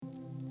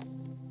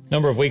A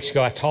number of weeks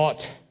ago, I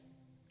taught,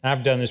 and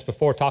I've done this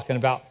before, talking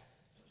about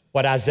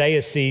what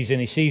Isaiah sees,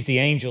 and he sees the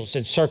angels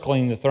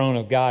encircling the throne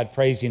of God,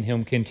 praising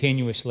Him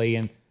continuously,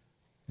 and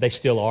they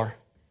still are.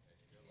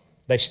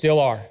 They still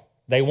are.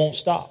 They won't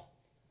stop.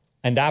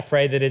 And I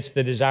pray that it's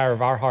the desire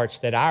of our hearts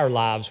that our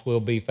lives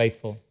will be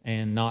faithful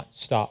and not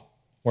stop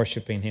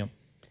worshiping Him.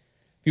 If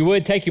you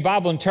would, take your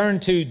Bible and turn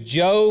to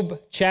Job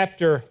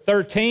chapter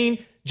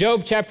 13.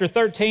 Job chapter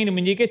 13, and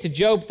when you get to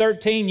Job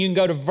 13, you can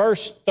go to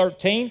verse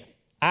 13.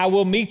 I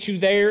will meet you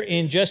there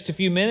in just a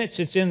few minutes.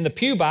 It's in the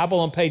Pew Bible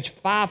on page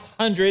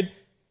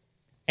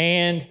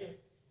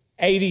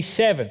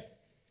 587.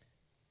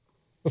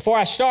 Before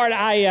I start,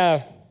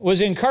 I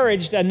was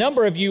encouraged. A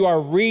number of you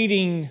are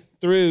reading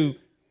through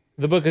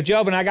the book of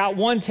Job, and I got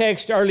one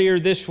text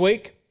earlier this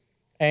week,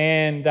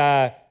 and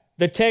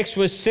the text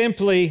was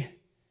simply,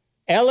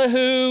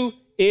 Elihu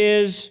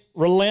is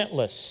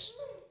relentless.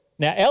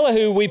 Now,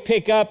 Elihu, we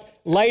pick up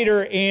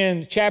later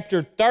in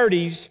chapter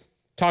 30s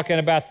talking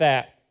about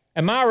that.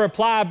 And my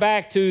reply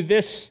back to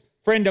this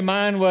friend of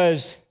mine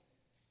was,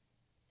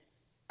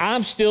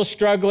 I'm still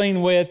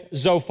struggling with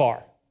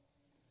Zophar.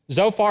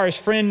 Zophar is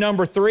friend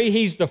number 3.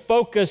 He's the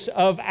focus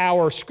of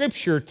our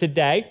scripture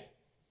today.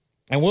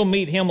 And we'll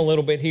meet him a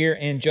little bit here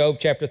in Job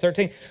chapter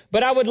 13.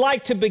 But I would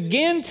like to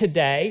begin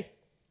today.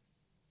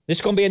 This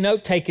is going to be a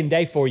note-taking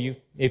day for you.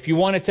 If you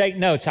want to take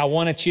notes, I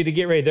wanted you to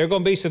get ready. There are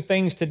going to be some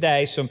things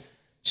today, some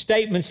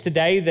statements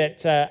today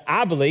that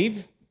I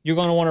believe you're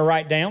going to want to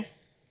write down.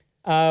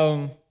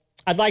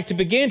 I'd like to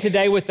begin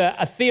today with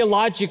a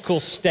theological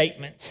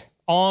statement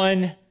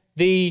on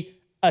the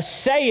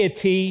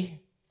aseity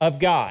of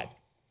God.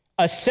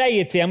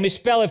 Aseity. I'm going to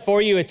spell it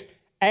for you. It's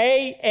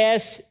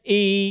A-S-E-I-T-Y.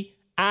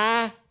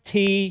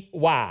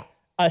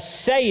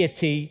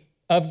 Aseity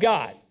of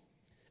God.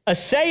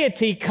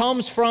 Aseity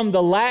comes from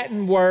the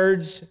Latin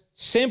words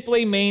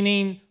simply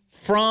meaning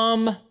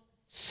from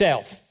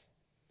self.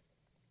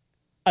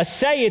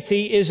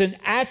 Aseity is an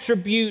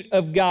attribute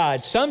of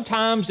God.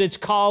 Sometimes it's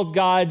called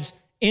God's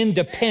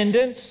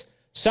independence.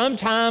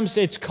 Sometimes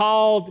it's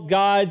called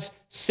God's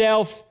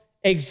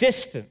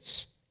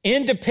self-existence.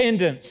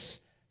 Independence,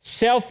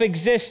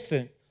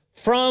 self-existent,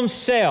 from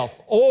self,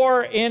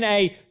 or in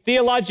a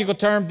theological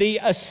term, the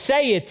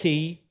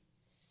aseity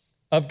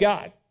of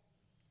God.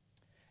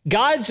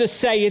 God's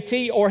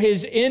aseity or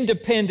His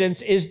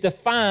independence is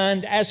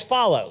defined as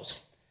follows.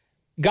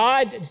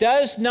 God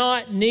does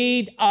not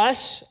need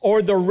us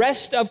or the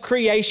rest of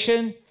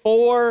creation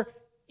for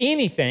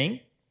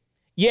anything,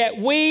 yet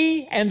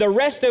we and the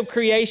rest of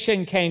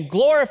creation can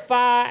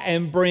glorify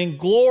and bring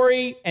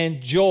glory and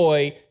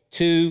joy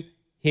to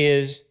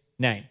His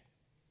name.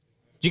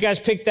 Did you guys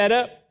pick that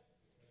up?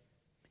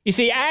 You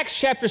see, Acts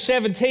chapter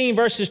 17,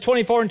 verses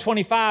 24 and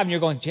 25, and you're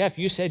going, Jeff,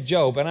 you said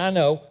Job, and I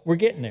know we're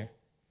getting there.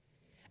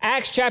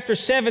 Acts chapter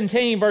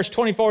 17, verse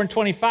 24 and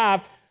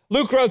 25,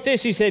 Luke wrote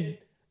this, he said,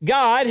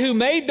 God, who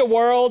made the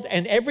world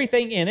and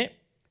everything in it,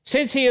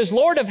 since He is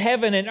Lord of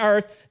heaven and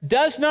earth,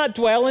 does not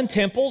dwell in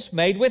temples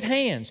made with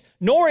hands,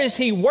 nor is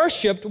He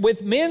worshiped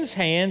with men's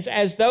hands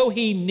as though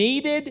He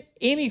needed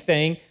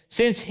anything,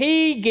 since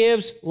He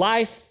gives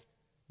life,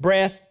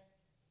 breath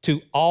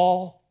to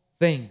all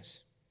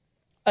things.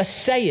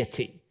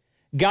 Aseity.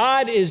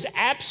 God is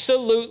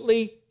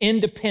absolutely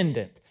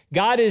independent.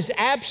 God is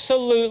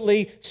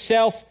absolutely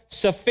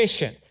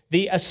self-sufficient.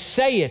 The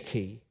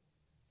aseity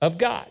of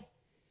God.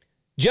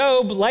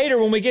 Job,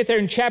 later when we get there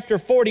in chapter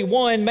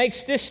 41,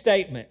 makes this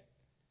statement.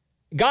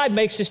 God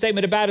makes this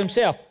statement about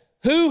Himself.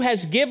 Who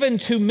has given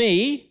to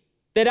me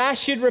that I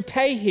should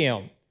repay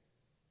him?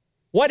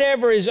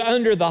 Whatever is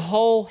under the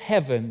whole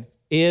heaven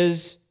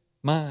is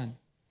mine.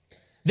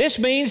 This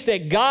means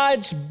that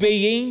God's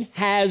being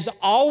has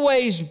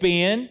always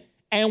been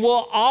and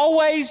will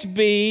always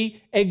be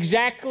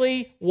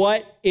exactly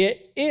what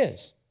it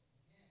is.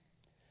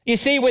 You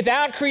see,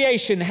 without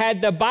creation,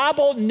 had the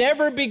Bible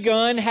never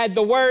begun, had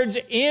the words,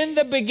 in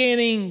the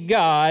beginning,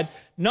 God,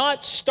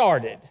 not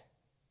started,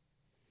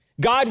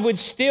 God would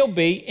still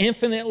be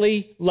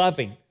infinitely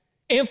loving,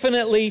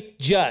 infinitely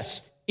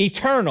just,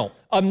 eternal,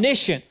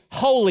 omniscient,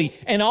 holy,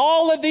 and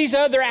all of these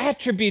other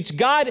attributes.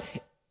 God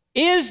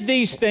is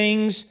these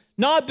things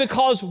not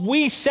because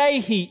we say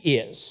He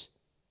is.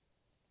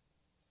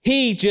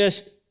 He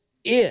just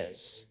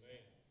is.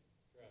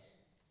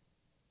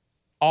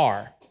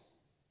 Are.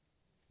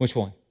 Which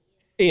one?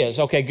 Is.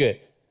 Okay, good.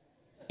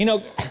 You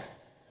know,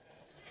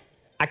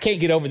 I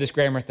can't get over this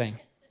grammar thing.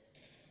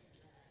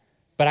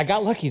 But I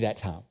got lucky that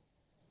time.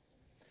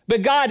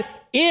 But God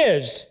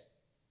is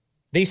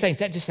these things.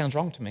 That just sounds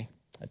wrong to me.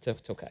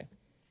 It's okay.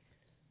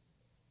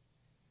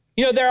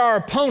 You know, there are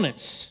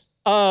opponents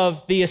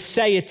of the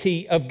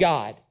aseity of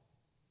God.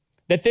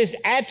 That this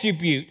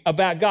attribute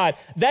about God,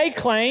 they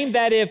claim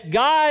that if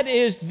God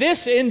is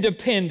this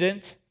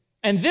independent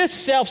and this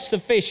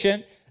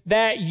self-sufficient,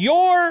 that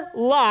your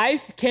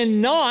life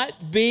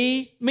cannot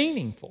be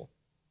meaningful.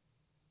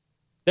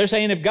 They're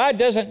saying if God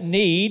doesn't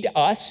need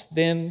us,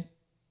 then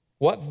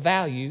what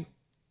value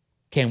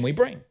can we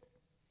bring?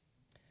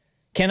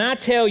 Can I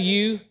tell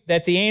you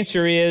that the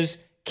answer is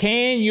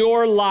can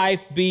your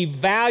life be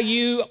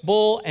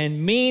valuable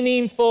and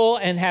meaningful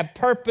and have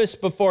purpose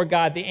before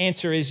God? The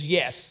answer is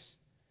yes.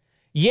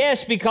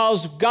 Yes,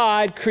 because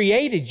God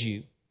created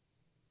you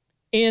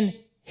in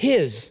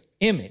His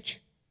image.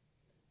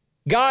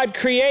 God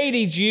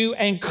created you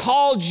and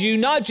called you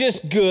not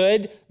just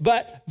good,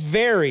 but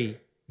very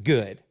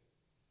good.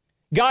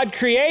 God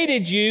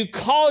created you,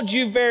 called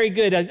you very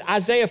good.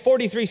 Isaiah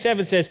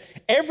 43:7 says,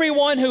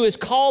 everyone who is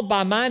called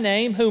by my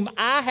name, whom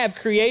I have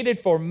created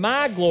for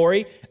my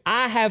glory,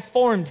 I have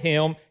formed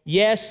him.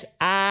 Yes,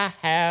 I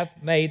have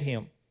made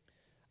him.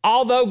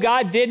 Although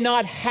God did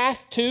not have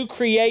to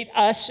create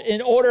us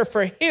in order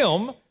for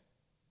him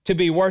to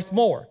be worth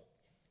more,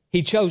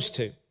 he chose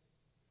to.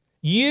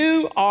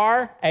 You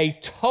are a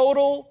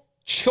total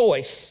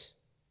choice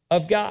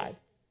of God.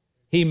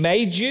 He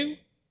made you,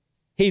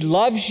 he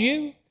loves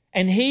you,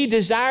 and he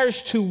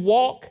desires to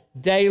walk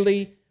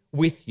daily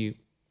with you.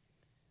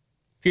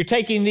 If you're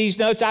taking these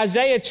notes,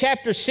 Isaiah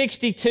chapter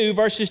 62,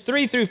 verses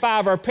 3 through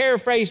 5 are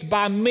paraphrased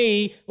by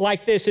me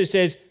like this. It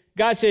says,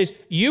 God says,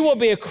 you will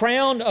be a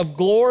crown of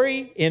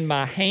glory in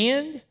my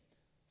hand,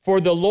 for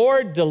the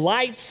Lord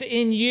delights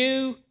in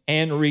you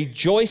and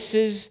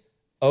rejoices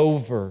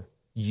over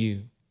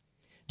you.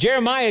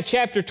 Jeremiah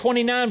chapter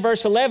 29,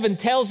 verse 11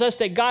 tells us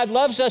that God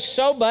loves us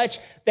so much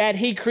that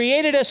he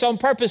created us on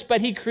purpose,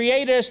 but he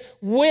created us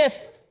with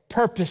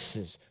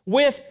purposes,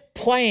 with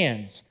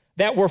plans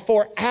that were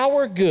for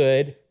our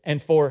good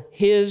and for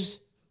his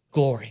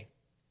glory.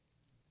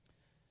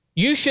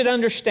 You should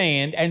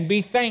understand and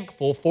be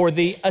thankful for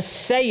the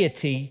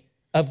aseity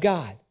of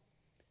God,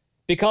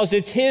 because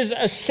it's his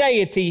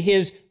aseity,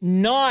 his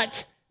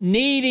not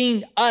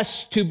needing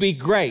us to be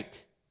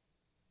great,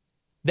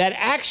 that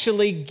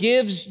actually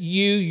gives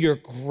you your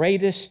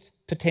greatest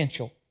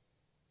potential,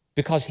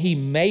 because he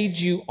made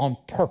you on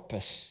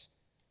purpose,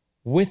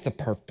 with a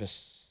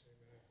purpose,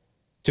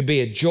 to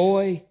be a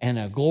joy and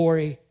a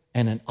glory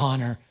and an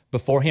honor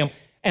before him.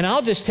 And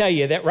I'll just tell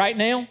you that right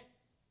now,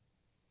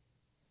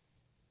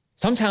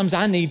 sometimes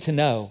I need to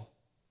know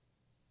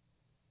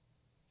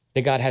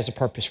that God has a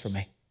purpose for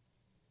me.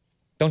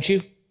 Don't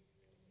you?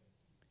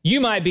 You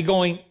might be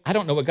going, I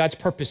don't know what God's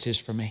purpose is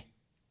for me.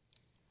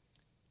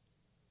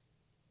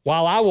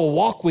 While I will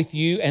walk with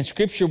you and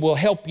Scripture will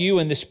help you,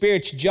 and the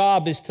Spirit's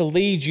job is to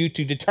lead you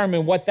to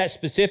determine what that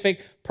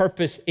specific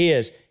purpose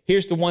is.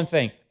 Here's the one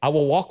thing. I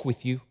will walk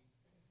with you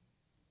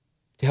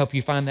to help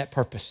you find that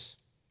purpose,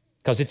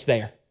 because it's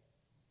there.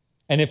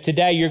 And if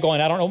today you're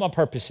going, I don't know what my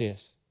purpose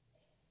is,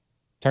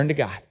 turn to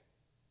God.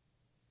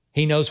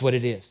 He knows what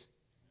it is.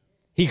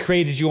 He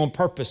created you on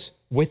purpose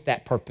with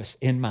that purpose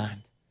in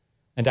mind.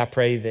 And I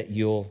pray that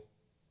you'll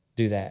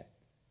do that.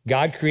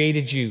 God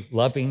created you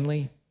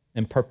lovingly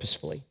and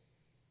purposefully.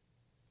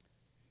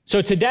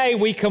 So today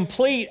we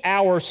complete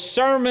our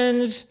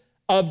sermons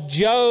of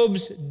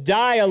Job's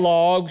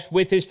dialogues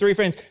with his three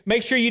friends.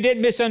 Make sure you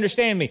didn't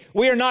misunderstand me.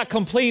 We are not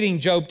completing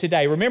Job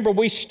today. Remember,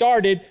 we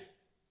started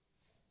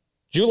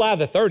July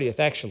the 30th,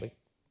 actually.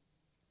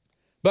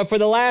 But for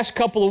the last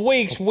couple of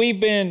weeks, we've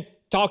been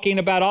talking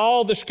about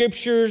all the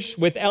scriptures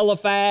with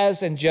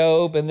Eliphaz and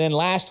Job, and then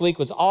last week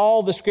was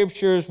all the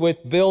scriptures with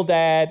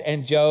Bildad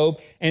and Job,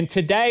 and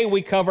today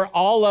we cover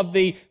all of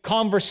the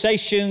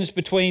conversations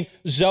between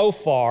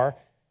Zophar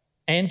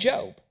and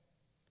Job.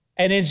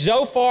 And in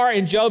Zophar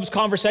and Job's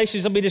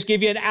conversations, let me just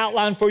give you an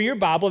outline for your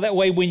Bible. That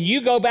way, when you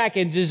go back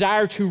and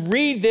desire to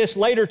read this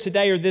later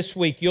today or this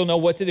week, you'll know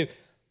what to do.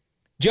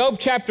 Job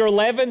chapter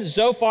 11,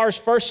 Zophar's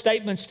first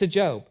statements to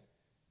Job.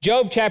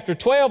 Job chapter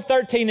 12,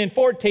 13, and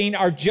 14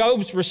 are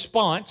Job's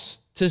response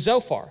to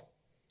Zophar.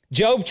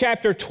 Job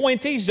chapter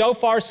 20,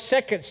 Zophar's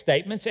second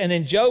statements, and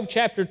in Job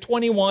chapter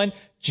 21,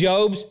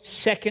 Job's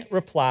second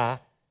reply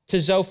to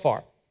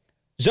Zophar.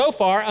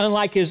 Zophar,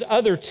 unlike his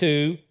other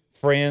two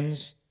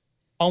friends,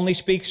 only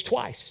speaks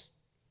twice.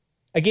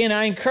 Again,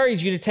 I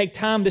encourage you to take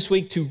time this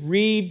week to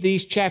read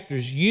these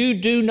chapters. You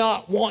do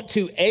not want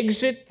to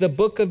exit the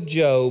book of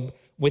Job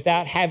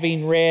without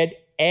having read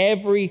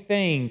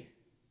everything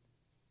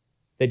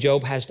that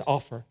Job has to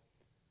offer.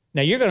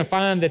 Now, you're going to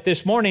find that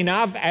this morning,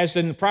 as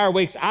in the prior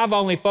weeks, I've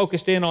only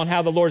focused in on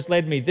how the Lord's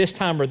led me this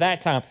time or that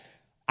time.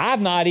 I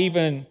don't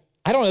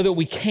know that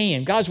we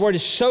can. God's word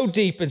is so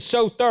deep and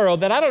so thorough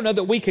that I don't know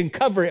that we can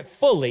cover it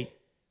fully.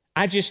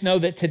 I just know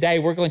that today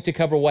we're going to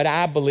cover what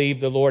I believe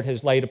the Lord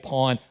has laid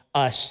upon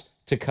us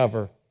to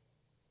cover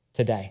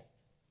today.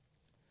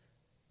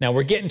 Now,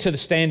 we're getting to the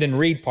stand and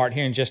read part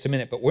here in just a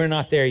minute, but we're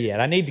not there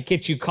yet. I need to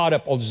get you caught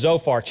up on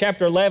Zophar.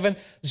 Chapter 11,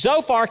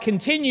 Zophar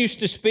continues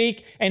to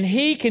speak, and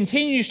he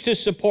continues to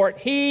support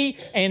he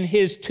and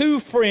his two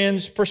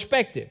friends'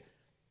 perspective.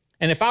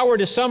 And if I were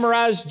to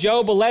summarize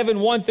Job 11,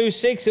 1 through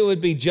 6, it would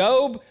be,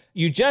 Job,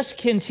 you just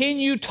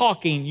continue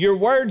talking. Your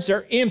words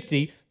are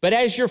empty, but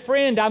as your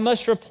friend, I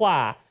must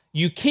reply.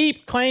 You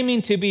keep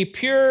claiming to be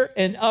pure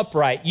and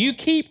upright. You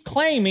keep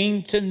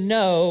claiming to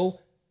know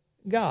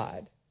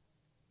God.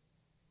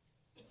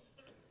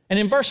 And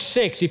in verse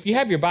 6, if you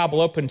have your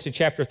Bible open to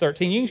chapter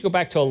 13, you can go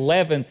back to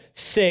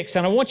 11:6,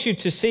 and I want you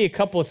to see a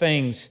couple of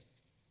things.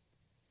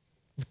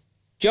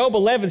 Job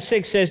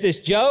 11:6 says this,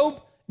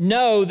 Job,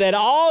 know that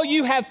all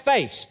you have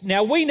faced.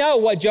 Now, we know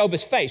what Job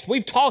has faced.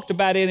 We've talked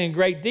about it in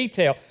great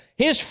detail.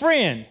 His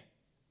friend,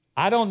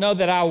 I don't know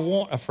that I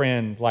want a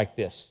friend like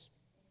this.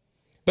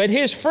 But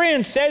his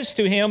friend says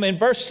to him in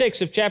verse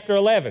 6 of chapter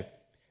 11,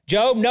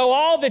 Job, know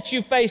all that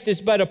you faced is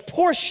but a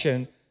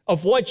portion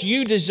of what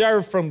you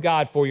deserve from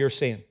God for your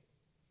sin.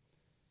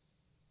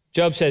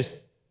 Job says,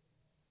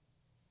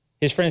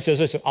 his friend says,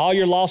 listen, all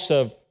your loss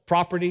of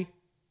property,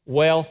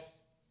 wealth,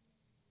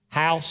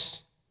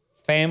 house,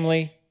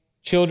 family,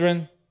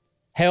 children,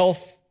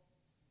 health,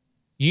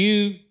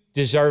 you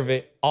deserve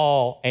it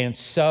all and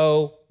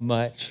so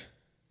much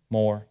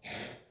more.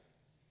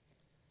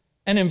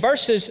 And in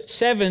verses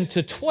 7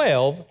 to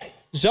 12,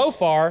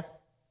 Zophar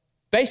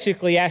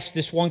basically asks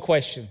this one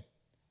question.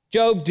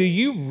 Job, do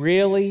you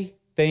really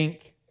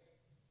think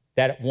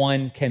that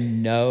one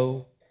can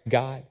know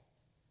God?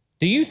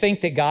 Do you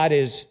think that God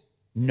is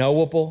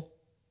knowable?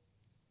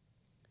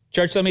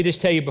 Church, let me just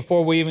tell you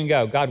before we even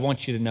go, God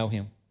wants you to know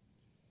Him.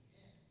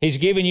 He's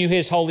given you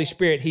His Holy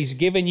Spirit. He's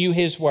given you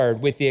His Word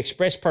with the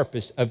express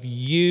purpose of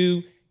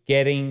you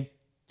getting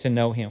to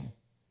know Him.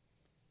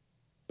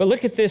 But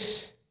look at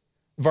this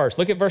verse.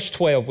 Look at verse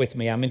 12 with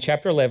me. I'm in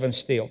chapter 11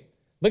 still.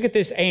 Look at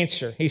this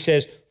answer. He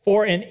says,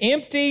 for an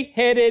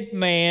empty-headed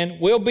man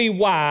will be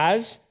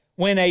wise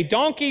when a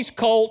donkey's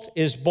colt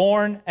is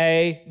born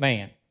a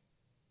man.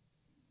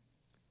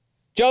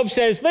 Job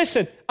says,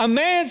 listen, a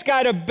man's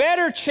got a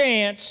better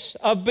chance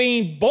of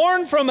being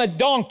born from a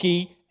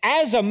donkey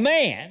as a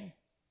man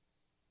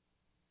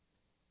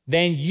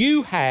than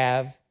you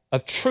have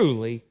of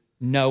truly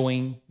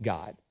knowing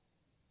God.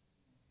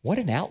 What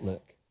an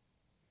outlook.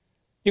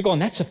 You're going,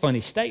 that's a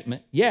funny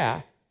statement.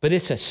 Yeah, but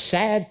it's a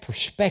sad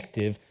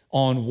perspective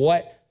on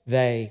what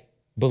they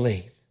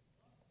believe.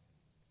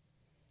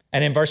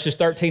 And in verses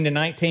 13 to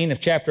 19 of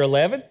chapter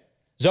 11,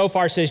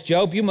 Zophar says,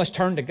 Job, you must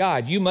turn to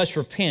God. You must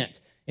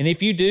repent. And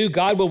if you do,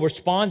 God will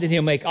respond and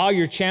He'll make all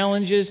your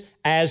challenges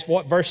as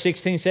what verse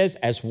 16 says,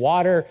 as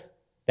water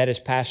that has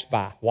passed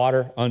by,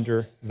 water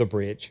under the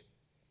bridge.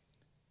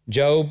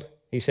 Job,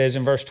 he says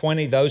in verse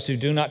 20, those who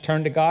do not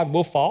turn to God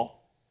will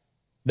fall.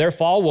 Their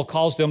fall will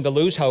cause them to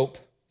lose hope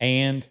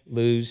and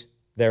lose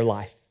their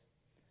life.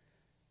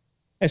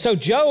 And so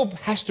Job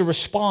has to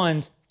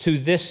respond to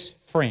this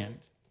friend.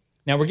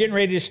 Now we're getting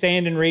ready to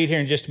stand and read here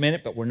in just a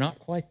minute, but we're not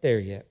quite there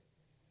yet.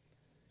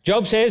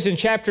 Job says in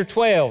chapter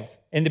 12,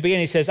 in the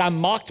beginning, he says, I'm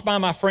mocked by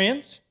my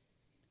friends.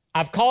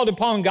 I've called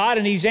upon God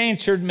and He's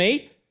answered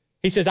me.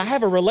 He says, I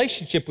have a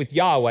relationship with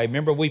Yahweh.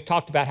 Remember, we've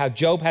talked about how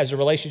Job has a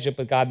relationship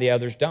with God, the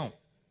others don't.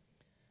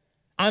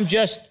 I am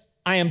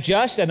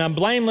just and I'm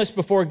blameless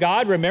before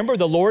God. Remember,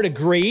 the Lord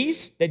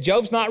agrees that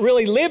Job's not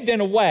really lived in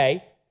a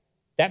way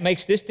that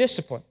makes this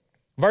discipline.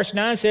 Verse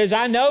 9 says,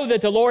 I know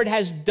that the Lord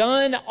has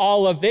done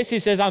all of this. He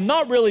says, I'm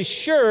not really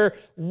sure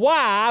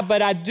why,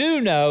 but I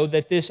do know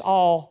that this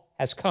all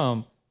has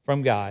come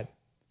from God.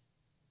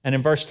 And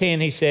in verse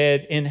 10, he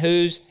said, in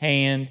whose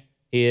hand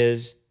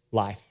is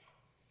life.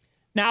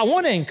 Now, I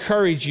want to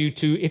encourage you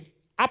to,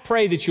 I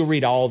pray that you'll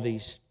read all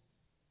these.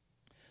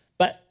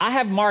 But I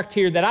have marked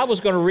here that I was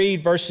going to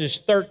read verses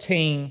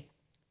 13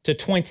 to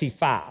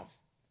 25.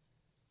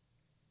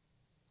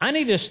 I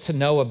need us to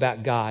know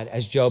about God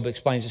as Job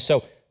explains it.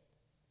 So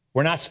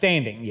we're not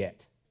standing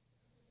yet.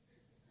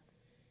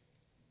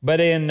 But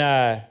in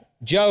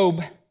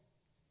Job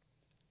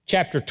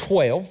chapter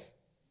 12,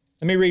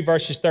 let me read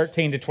verses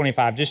 13 to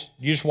 25. You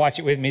just watch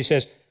it with me. It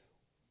says,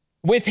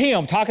 with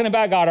Him, talking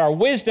about God, are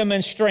wisdom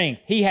and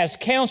strength. He has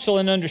counsel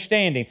and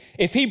understanding.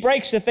 If He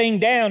breaks a thing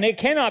down, it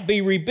cannot be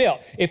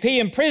rebuilt. If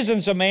He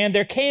imprisons a man,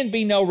 there can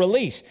be no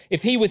release.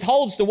 If He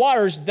withholds the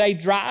waters, they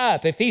dry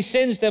up. If He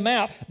sends them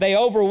out, they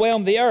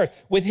overwhelm the earth.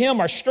 With Him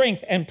are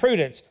strength and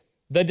prudence.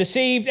 The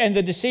deceived and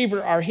the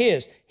deceiver are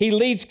His. He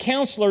leads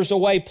counselors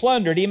away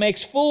plundered. He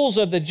makes fools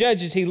of the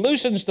judges. He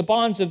loosens the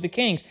bonds of the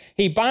kings.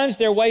 He binds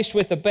their waist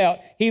with a belt.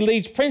 He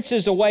leads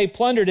princes away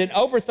plundered and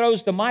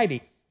overthrows the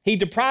mighty. He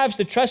deprives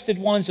the trusted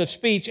ones of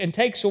speech and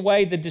takes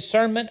away the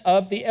discernment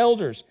of the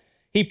elders.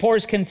 He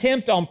pours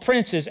contempt on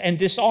princes and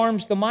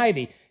disarms the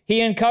mighty.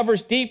 He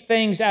uncovers deep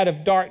things out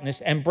of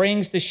darkness and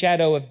brings the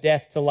shadow of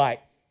death to light.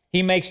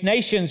 He makes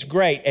nations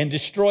great and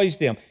destroys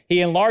them.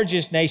 He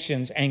enlarges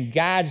nations and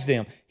guides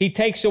them. He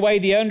takes away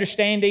the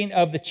understanding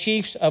of the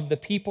chiefs of the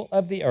people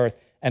of the earth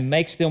and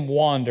makes them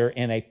wander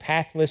in a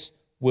pathless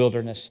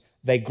wilderness.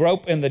 They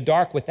grope in the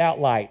dark without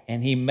light,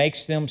 and He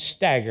makes them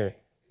stagger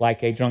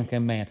like a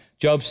drunken man.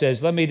 Job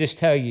says, let me just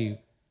tell you,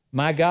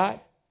 my God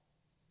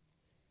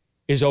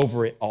is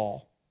over it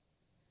all.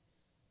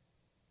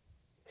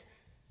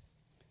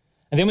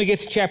 And then we get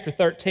to chapter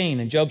 13,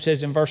 and Job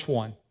says in verse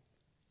 1,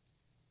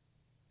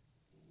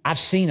 I've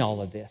seen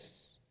all of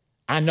this.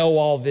 I know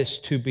all this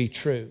to be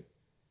true.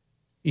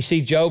 You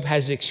see, Job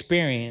has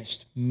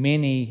experienced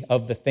many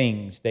of the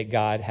things that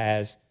God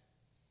has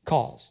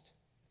caused.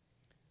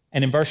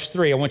 And in verse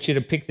 3, I want you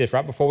to pick this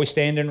right before we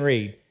stand and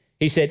read.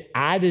 He said,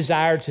 I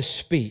desire to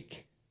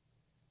speak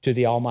to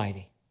the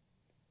Almighty.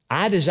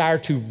 I desire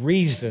to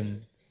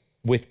reason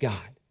with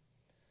God.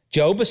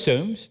 Job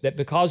assumes that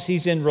because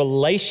he's in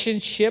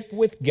relationship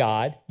with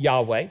God,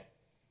 Yahweh,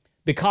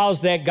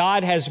 because that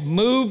God has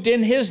moved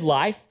in his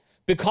life,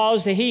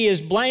 because he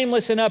is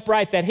blameless and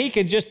upright, that he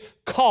can just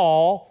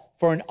call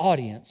for an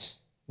audience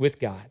with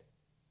God.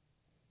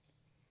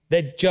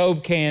 That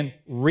Job can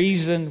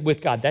reason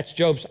with God. That's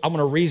Job's, I'm going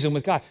to reason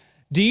with God.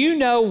 Do you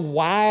know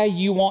why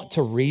you want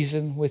to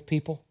reason with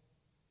people?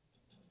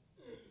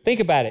 Think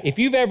about it. If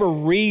you've ever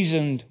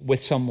reasoned with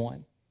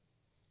someone,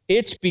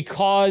 it's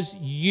because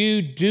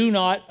you do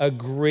not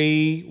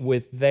agree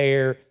with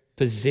their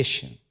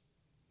position.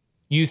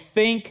 You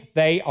think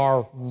they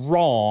are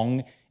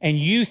wrong, and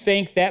you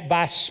think that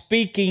by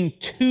speaking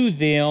to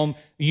them,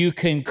 you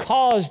can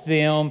cause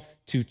them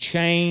to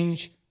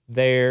change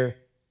their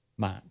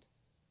mind.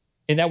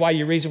 Isn't that why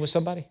you reason with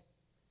somebody?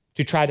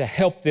 To try to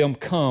help them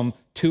come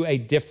to a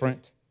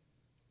different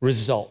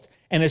result.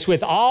 And it's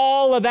with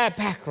all of that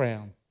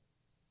background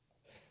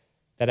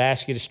that I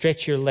ask you to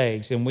stretch your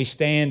legs, and we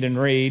stand and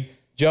read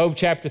Job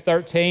chapter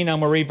 13.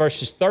 I'm going to read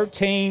verses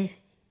 13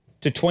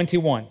 to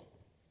 21.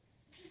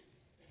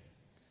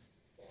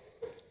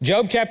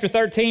 Job chapter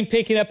 13,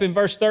 picking up in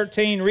verse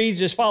 13,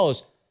 reads as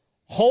follows: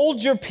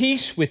 Hold your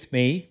peace with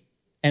me,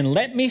 and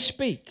let me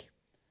speak.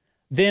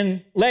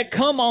 Then let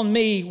come on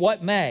me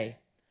what may.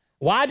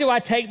 Why do I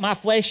take my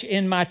flesh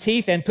in my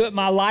teeth and put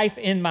my life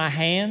in my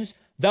hands?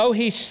 Though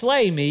he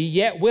slay me,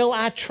 yet will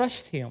I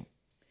trust him.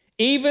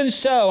 Even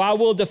so, I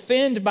will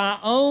defend my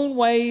own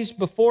ways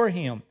before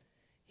him.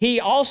 He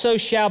also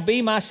shall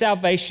be my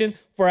salvation,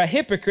 for a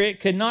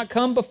hypocrite could not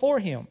come before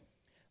him.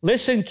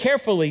 Listen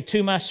carefully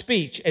to my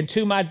speech and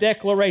to my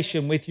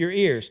declaration with your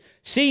ears.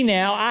 See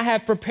now, I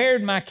have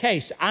prepared my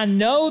case. I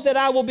know that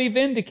I will be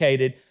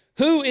vindicated.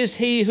 Who is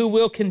he who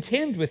will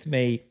contend with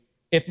me?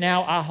 If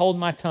now I hold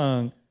my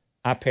tongue,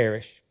 I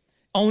perish.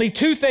 Only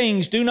two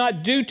things do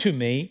not do to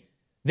me,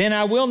 then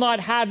I will not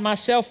hide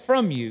myself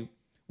from you.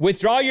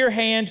 Withdraw your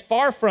hand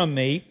far from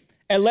me,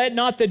 and let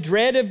not the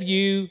dread of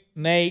you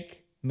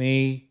make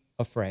me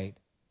afraid.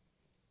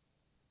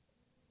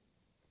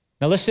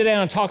 Now let's sit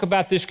down and talk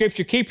about this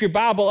scripture. Keep your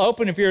Bible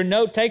open. If you're a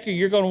note taker,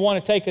 you're going to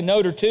want to take a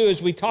note or two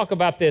as we talk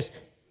about this.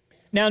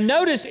 Now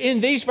notice in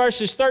these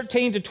verses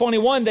 13 to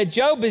 21 that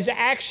Job is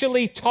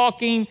actually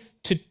talking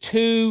to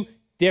two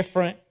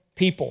different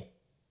people.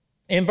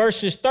 In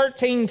verses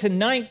 13 to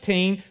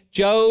 19,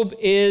 Job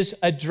is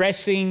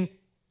addressing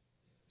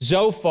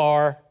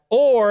Zophar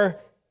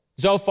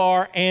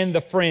and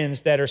the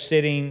friends that are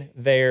sitting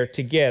there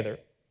together.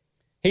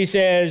 He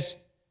says,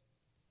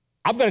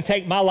 I'm going to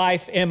take my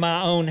life in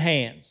my own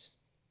hands.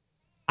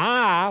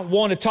 I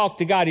want to talk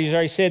to God. He's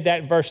already said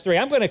that in verse 3.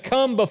 I'm going to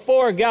come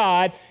before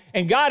God,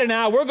 and God and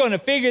I, we're going to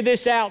figure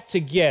this out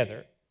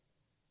together.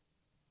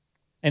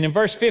 And in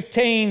verse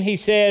 15, he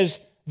says,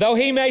 though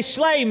he may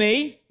slay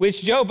me,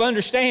 which Job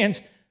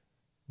understands,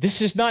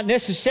 this is not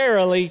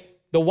necessarily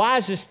the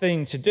wisest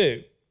thing to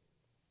do.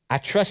 I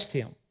trust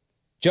him.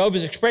 Job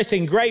is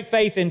expressing great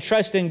faith and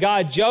trust in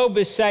God. Job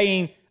is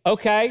saying,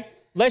 okay,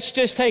 let's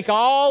just take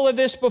all of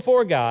this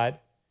before God,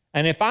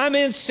 and if I'm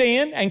in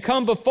sin and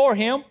come before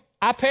him,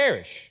 I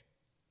perish.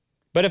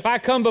 But if I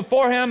come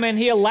before him and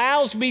he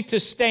allows me to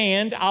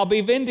stand, I'll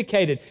be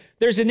vindicated.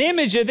 There's an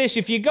image of this.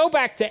 If you go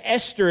back to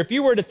Esther, if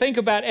you were to think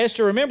about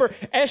Esther, remember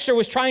Esther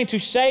was trying to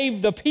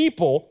save the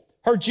people,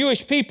 her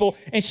Jewish people,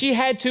 and she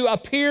had to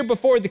appear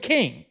before the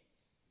king.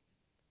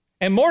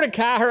 And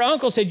Mordecai, her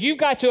uncle, said, you've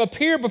got to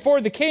appear before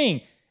the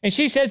king. And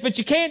she says, but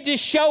you can't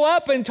just show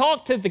up and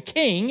talk to the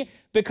king,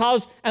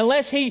 because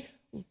unless he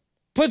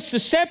puts the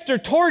scepter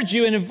towards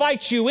you and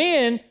invites you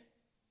in,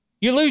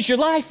 you lose your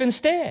life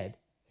instead.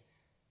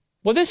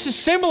 Well, this is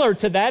similar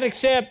to that,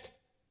 except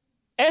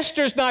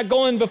Esther's not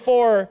going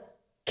before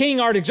King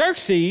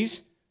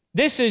Artaxerxes.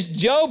 This is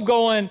Job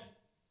going,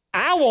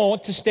 I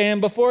want to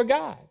stand before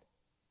God.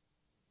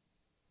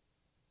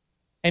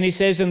 And he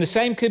says, and the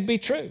same could be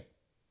true.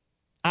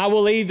 I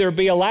will either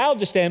be allowed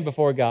to stand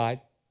before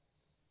God,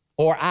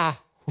 or I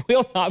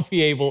will not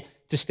be able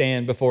to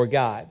stand before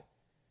God.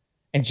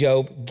 And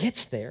Job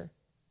gets there.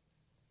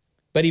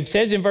 But he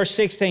says in verse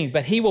 16,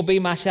 but he will be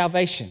my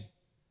salvation.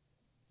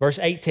 Verse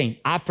 18,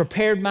 I've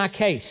prepared my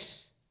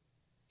case.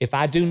 If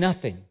I do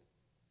nothing,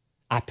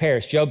 I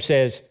perish. Job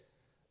says,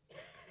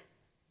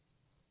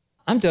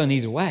 I'm done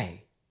either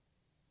way.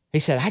 He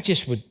said, I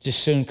just would just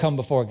soon come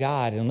before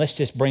God and let's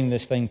just bring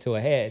this thing to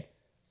a head.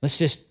 Let's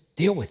just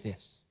deal with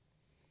this.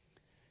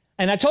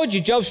 And I told you,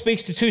 Job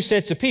speaks to two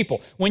sets of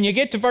people. When you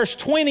get to verse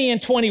 20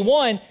 and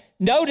 21,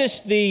 notice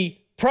the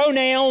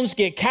pronouns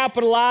get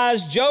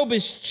capitalized. Job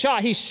is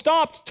shot. He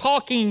stopped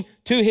talking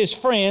to his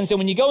friends. And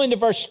when you go into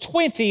verse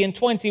 20 and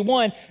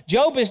 21,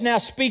 Job is now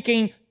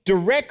speaking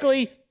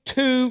directly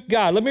to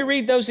God. Let me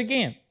read those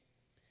again.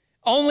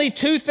 Only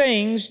two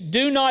things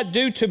do not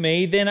do to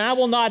me, then I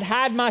will not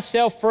hide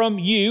myself from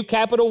you,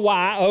 capital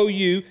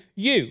Y-O-U,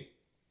 you.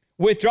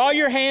 Withdraw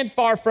your hand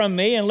far from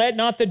me, and let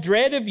not the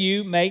dread of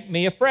you make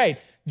me afraid.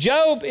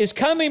 Job is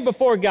coming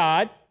before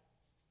God,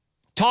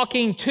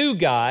 talking to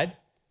God,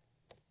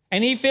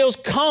 and he feels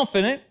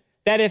confident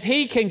that if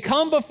he can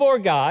come before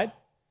God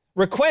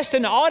request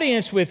an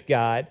audience with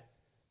God.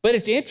 But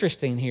it's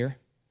interesting here.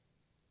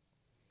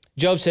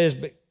 Job says,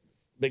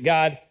 but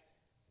God,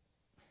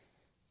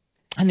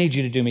 I need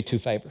you to do me two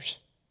favors.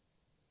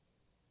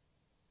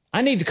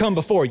 I need to come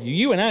before you.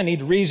 You and I need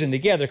to reason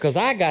together because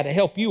I got to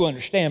help you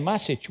understand my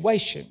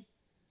situation.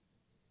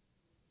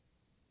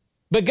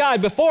 But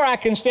God, before I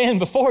can stand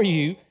before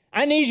you,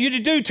 I need you to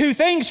do two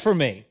things for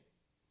me.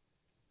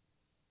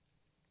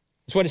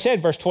 That's what it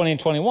said, verse 20 and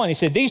 21. He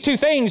said, these two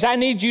things I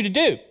need you to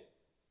do.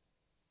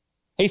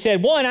 He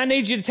said, one, I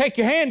need you to take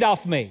your hand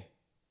off me.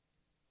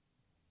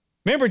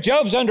 Remember,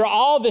 Job's under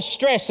all this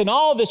stress and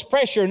all this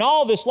pressure and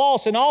all this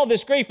loss and all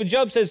this grief. And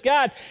Job says,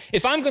 God,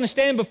 if I'm going to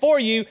stand before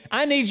you,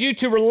 I need you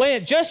to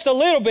relent just a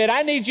little bit.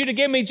 I need you to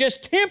give me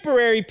just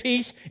temporary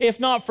peace, if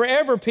not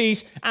forever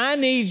peace. I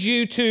need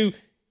you to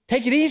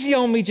take it easy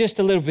on me just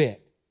a little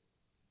bit.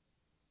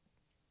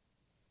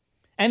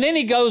 And then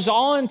he goes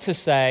on to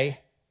say,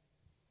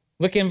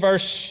 look in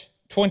verse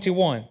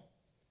 21.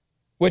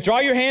 Withdraw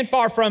your hand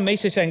far from me.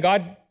 He's saying,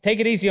 God,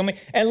 take it easy on me.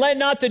 And let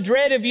not the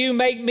dread of you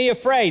make me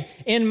afraid.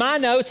 In my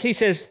notes, he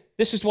says,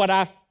 this is what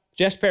I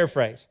just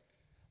paraphrased.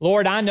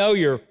 Lord, I know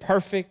you're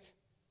perfect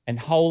and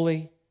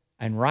holy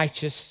and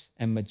righteous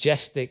and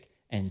majestic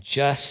and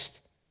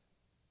just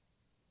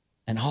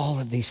and all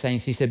of these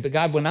things. He said, but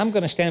God, when I'm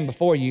going to stand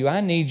before you,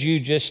 I need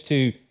you just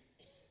to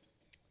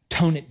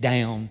tone it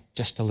down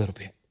just a little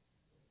bit.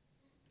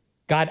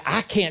 God,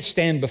 I can't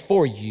stand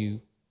before you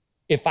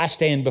if I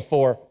stand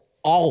before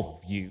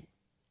all of you.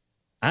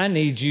 I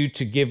need you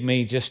to give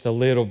me just a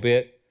little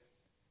bit.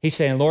 He's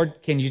saying,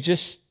 Lord, can you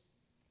just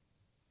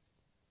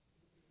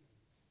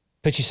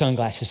put your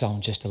sunglasses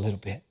on just a little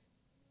bit?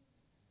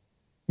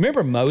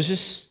 Remember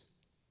Moses?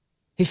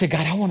 He said,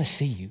 God, I want to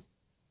see you.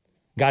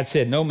 God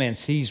said, no man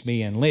sees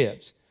me and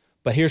lives.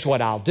 But here's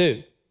what I'll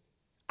do.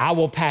 I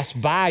will pass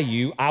by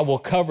you. I will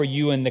cover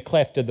you in the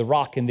cleft of the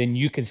rock, and then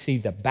you can see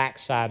the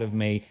backside of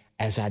me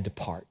as I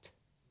depart.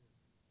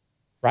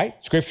 Right?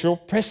 Scriptural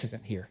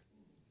precedent here.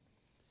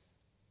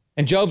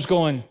 And Job's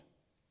going,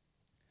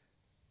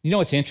 you know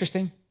what's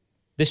interesting?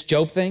 This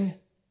Job thing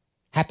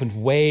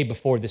happened way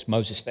before this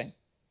Moses thing.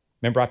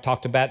 Remember I've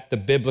talked about the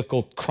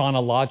biblical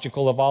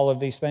chronological of all of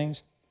these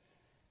things?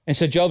 And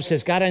so Job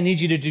says, God, I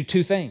need you to do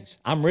two things.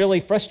 I'm really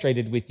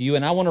frustrated with you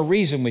and I want to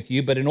reason with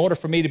you, but in order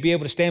for me to be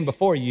able to stand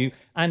before you,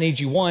 I need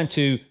you, one,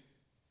 to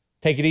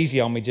take it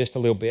easy on me just a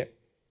little bit.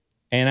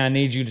 And I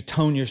need you to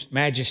tone your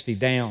majesty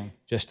down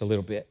just a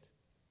little bit.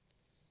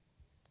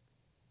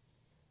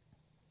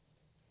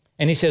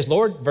 And he says,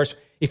 Lord, verse,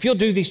 if you'll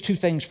do these two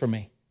things for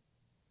me,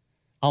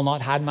 I'll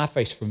not hide my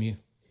face from you.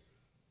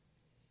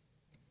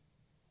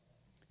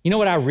 You know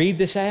what I read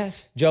this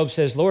as? Job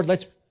says, Lord,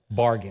 let's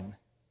bargain.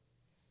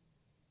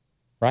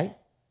 Right?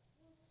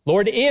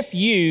 Lord, if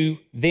you,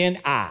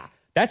 then I.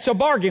 That's a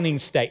bargaining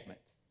statement.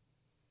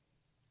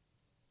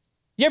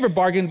 You ever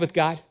bargained with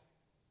God?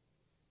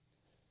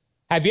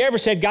 Have you ever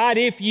said, God,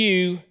 if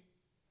you,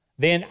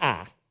 then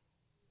I?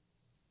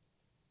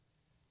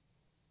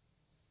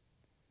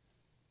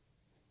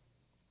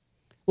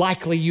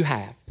 Likely you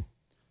have.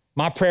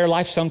 My prayer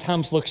life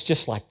sometimes looks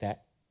just like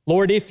that.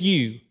 Lord, if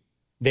you,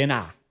 then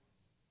I.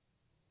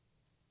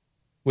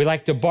 We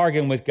like to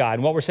bargain with God.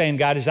 And what we're saying,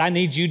 God, is I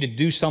need you to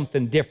do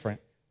something different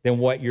than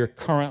what you're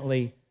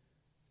currently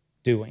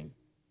doing.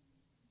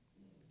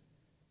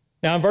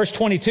 Now, in verse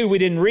 22, we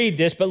didn't read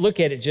this, but look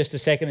at it just a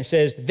second. It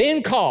says,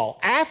 then call.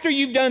 After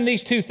you've done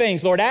these two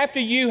things, Lord, after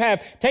you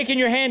have taken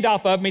your hand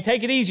off of me,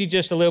 take it easy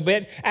just a little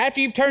bit.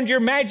 After you've turned your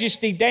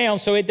majesty down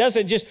so it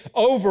doesn't just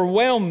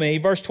overwhelm me,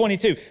 verse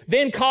 22,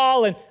 then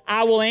call and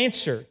I will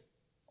answer.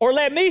 Or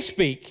let me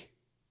speak,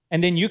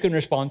 and then you can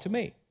respond to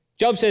me.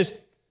 Job says,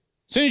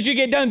 as soon as you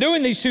get done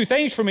doing these two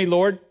things for me,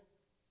 Lord,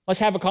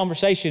 let's have a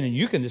conversation and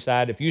you can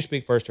decide if you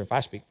speak first or if I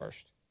speak first.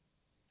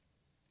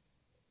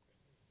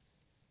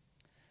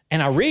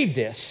 And I read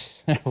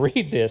this, and I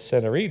read this,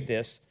 and I read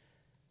this,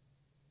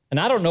 and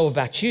I don't know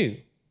about you,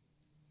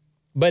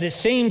 but it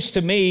seems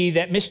to me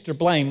that Mr.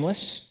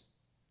 Blameless,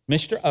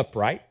 Mr.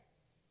 Upright,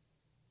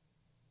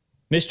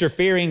 Mr.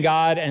 Fearing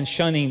God and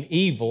Shunning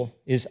Evil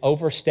is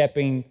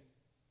overstepping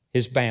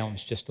his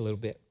bounds just a little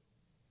bit.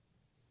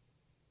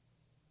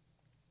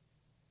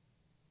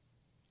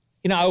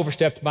 You know, I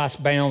overstepped my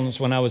bounds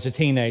when I was a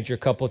teenager a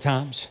couple of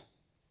times.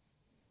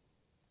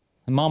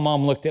 And my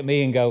mom looked at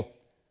me and go,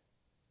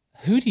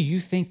 who do you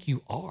think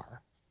you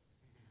are?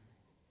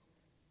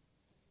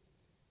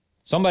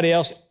 Somebody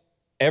else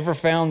ever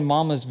found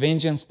mama's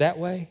vengeance that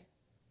way?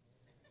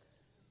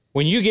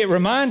 When you get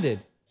reminded.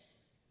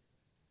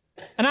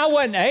 And I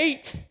wasn't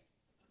 8.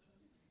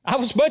 I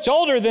was much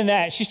older than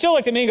that. She still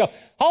looked at me and go,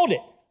 hold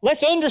it.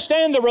 Let's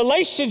understand the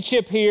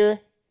relationship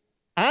here.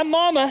 I'm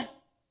mama.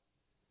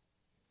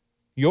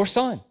 Your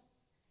son.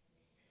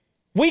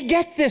 We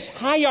get this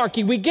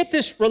hierarchy. We get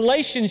this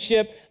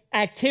relationship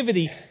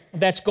activity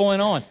that's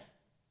going on.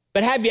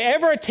 But have you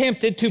ever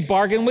attempted to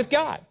bargain with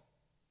God?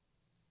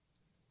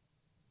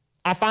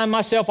 I find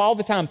myself all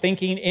the time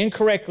thinking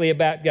incorrectly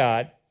about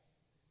God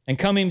and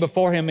coming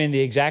before him in the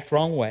exact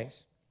wrong ways.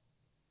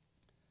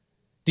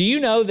 Do Do you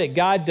know that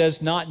God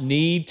does not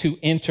need to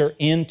enter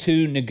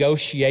into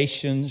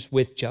negotiations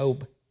with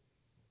Job?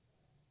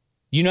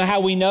 You know how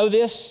we know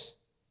this?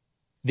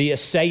 The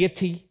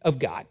aseity of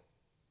God.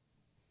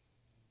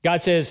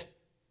 God says,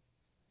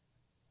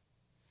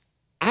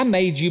 I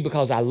made you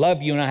because I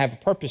love you and I have a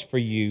purpose for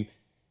you,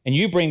 and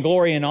you bring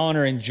glory and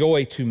honor and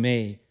joy to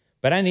me.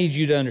 But I need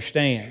you to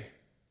understand,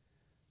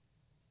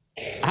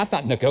 I'm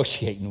not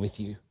negotiating with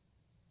you.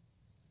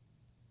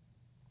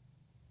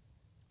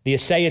 The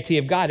aseity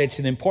of God, it's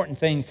an important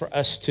thing for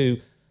us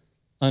to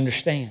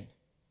understand.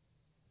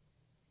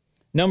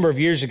 A number of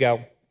years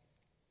ago,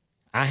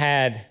 I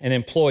had an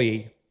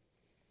employee,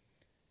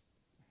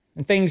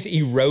 and things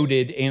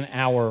eroded in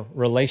our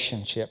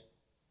relationship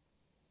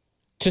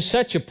to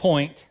such a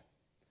point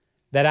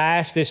that I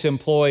asked this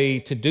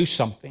employee to do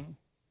something.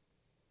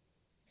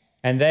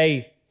 And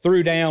they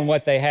threw down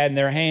what they had in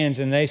their hands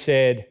and they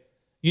said,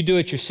 "You do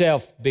it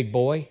yourself, big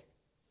boy."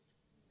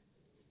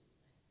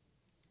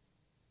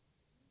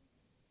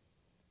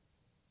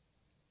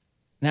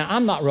 Now,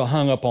 I'm not real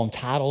hung up on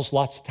titles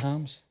lots of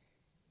times,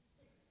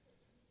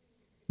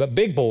 but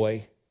big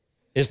boy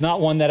is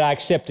not one that I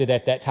accepted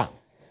at that time.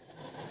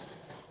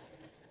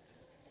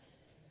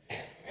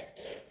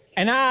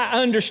 And I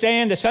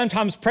understand that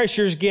sometimes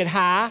pressures get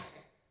high,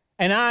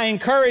 and I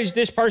encourage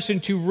this person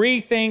to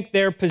rethink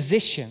their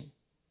position.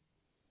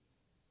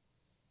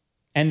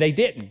 And they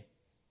didn't,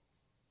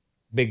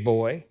 big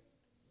boy.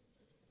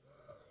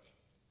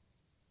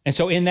 And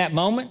so in that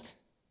moment,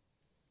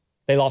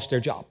 they lost their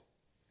job.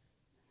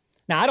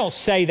 Now, I don't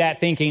say that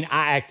thinking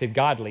I acted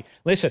godly.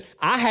 Listen,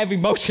 I have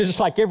emotions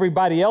like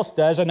everybody else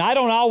does, and I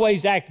don't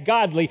always act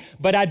godly,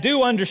 but I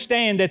do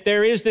understand that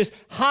there is this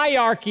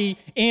hierarchy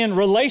in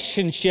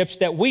relationships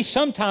that we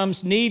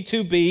sometimes need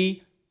to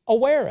be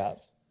aware of.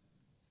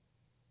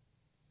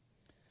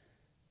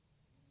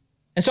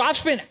 And so I've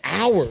spent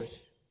hours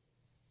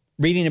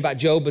reading about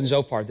Job and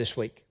Zophar this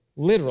week,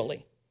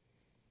 literally.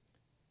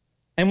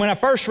 And when I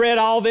first read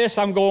all this,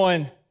 I'm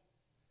going,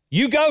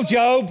 you go,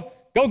 Job.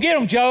 Go get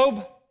him,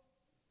 Job.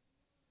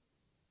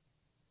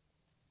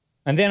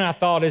 And then I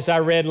thought, as I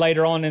read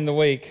later on in the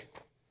week,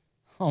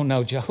 oh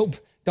no, Job,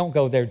 don't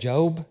go there,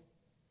 Job.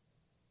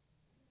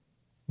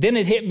 Then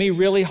it hit me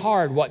really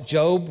hard what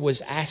Job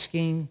was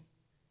asking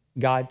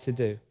God to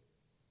do.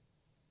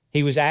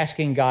 He was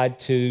asking God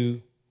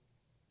to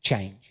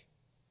change.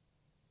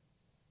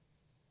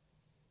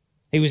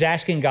 He was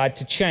asking God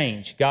to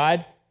change.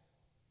 God,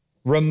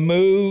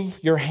 remove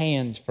your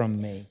hand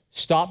from me.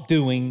 Stop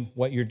doing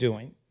what you're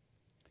doing.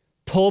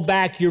 Pull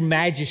back your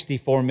majesty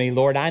for me,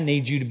 Lord. I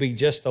need you to be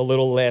just a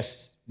little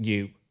less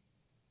you.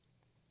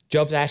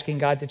 Job's asking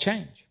God to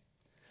change.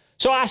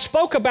 So I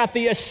spoke about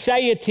the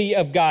aseity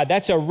of God.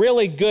 That's a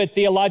really good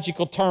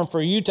theological term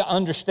for you to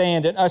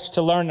understand and us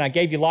to learn, and I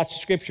gave you lots of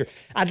scripture.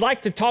 I'd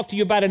like to talk to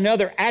you about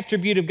another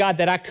attribute of God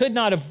that I could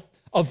not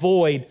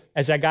avoid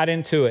as I got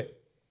into it.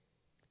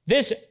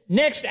 This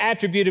next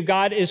attribute of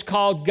God is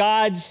called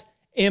God's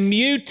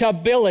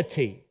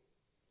immutability.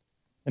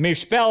 Let me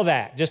spell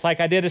that, just like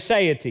I did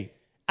aseity.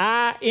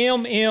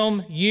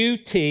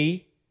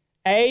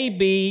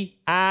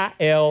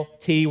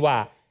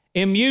 I-M-M-U-T-A-B-I-L-T-Y.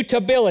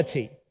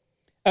 Immutability.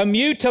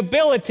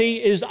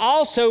 Immutability is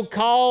also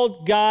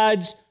called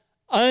God's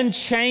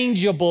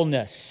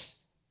unchangeableness.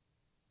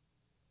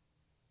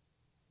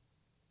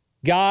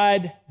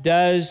 God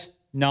does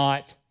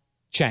not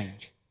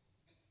change.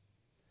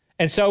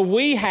 And so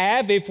we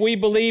have, if we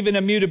believe in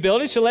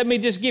immutability, so let me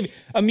just give you,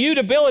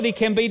 immutability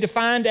can be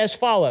defined as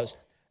follows.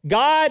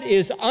 God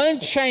is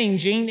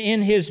unchanging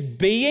in His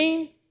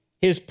being,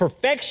 His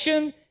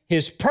perfection,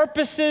 His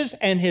purposes,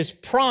 and His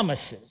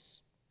promises.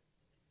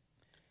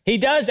 He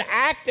does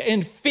act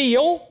and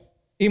feel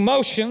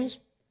emotions,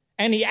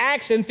 and He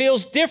acts and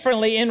feels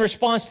differently in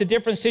response to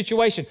different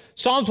situations.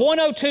 Psalms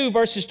 102,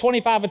 verses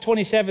 25 and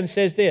 27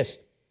 says this,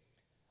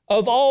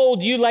 "Of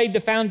old you laid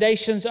the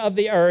foundations of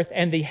the earth,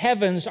 and the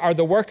heavens are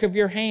the work of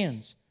your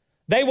hands.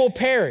 They will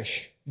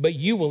perish, but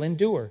you will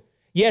endure.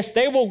 Yes,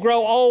 they will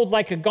grow old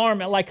like a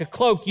garment, like a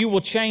cloak. You will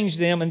change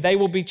them, and they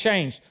will be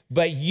changed.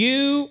 But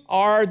you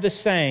are the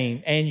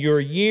same, and your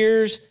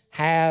years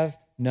have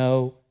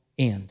no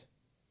end."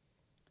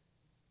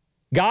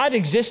 God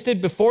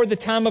existed before the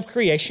time of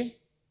creation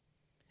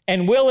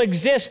and will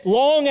exist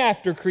long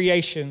after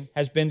creation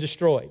has been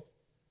destroyed.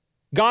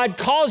 God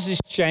causes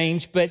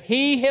change, but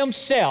He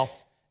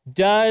Himself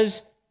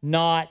does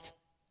not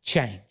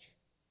change.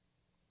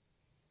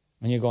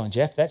 And you're going,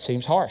 Jeff, that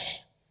seems harsh.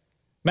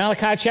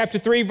 Malachi chapter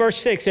 3, verse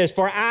 6 says,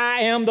 "For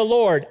I am the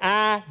Lord,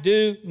 I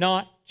do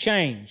not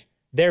change.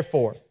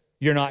 Therefore,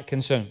 you're not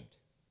consumed."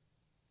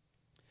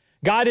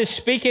 God is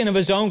speaking of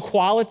His own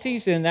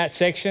qualities in that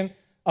section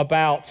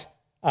about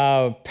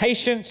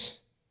patience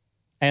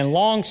and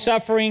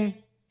long-suffering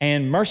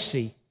and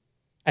mercy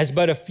as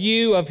but a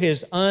few of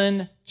His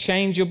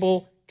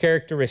unchangeable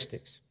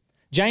characteristics.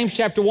 James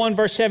chapter 1,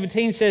 verse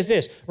 17 says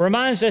this,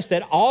 reminds us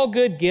that all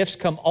good gifts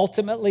come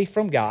ultimately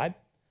from God,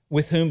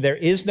 with whom there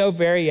is no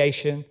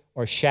variation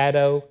or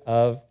shadow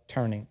of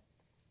turning.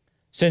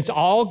 Since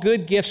all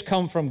good gifts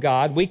come from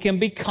God, we can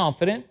be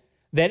confident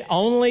that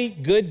only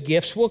good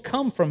gifts will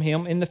come from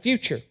Him in the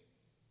future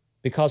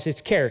because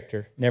His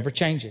character never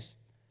changes.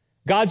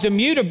 God's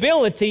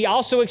immutability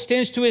also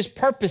extends to His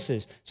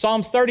purposes.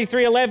 Psalms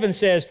 33:11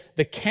 says,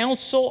 "The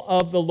counsel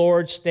of the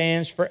Lord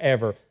stands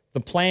forever, the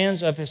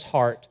plans of His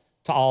heart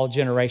to all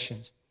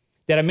generations."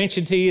 Did I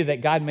mention to you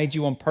that God made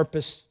you on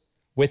purpose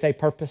with a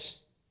purpose?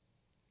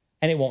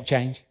 And it won't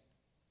change.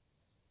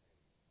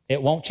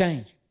 It won't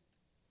change.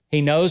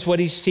 He knows what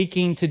He's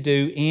seeking to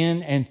do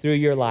in and through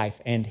your life,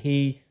 and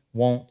He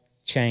won't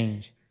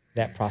change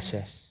that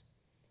process.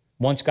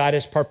 Once God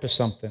has purposed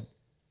something,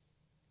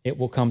 it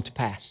will come to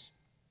pass.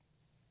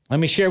 Let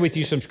me share with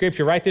you some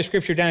scripture. Write this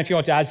scripture down if you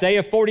want to.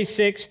 Isaiah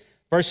 46,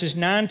 verses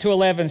 9 to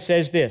 11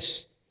 says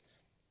this,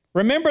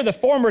 "Remember the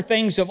former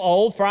things of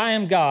old, for I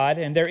am God,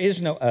 and there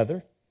is no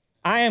other.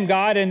 I am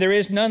God, and there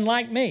is none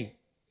like me,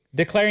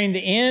 declaring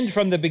the end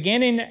from the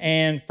beginning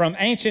and from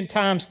ancient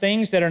times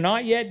things that are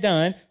not yet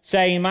done,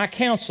 saying, my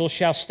counsel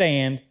shall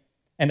stand,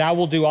 and I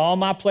will do all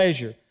my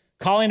pleasure.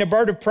 Calling a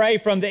bird of prey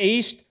from the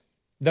east,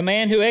 the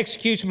man who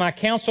executes my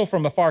counsel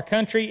from a far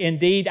country.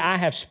 Indeed, I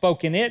have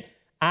spoken it.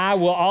 I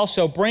will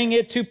also bring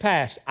it to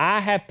pass.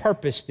 I have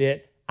purposed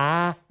it.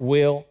 I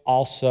will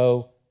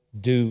also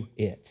do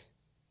it."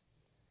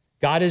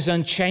 God is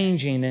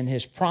unchanging in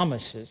His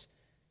promises.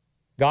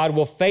 God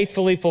will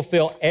faithfully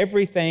fulfill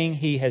everything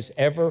He has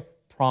ever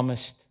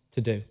promised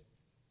to do.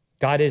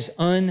 God is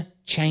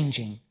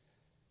unchanging.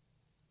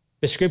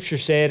 The scripture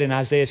said in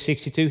Isaiah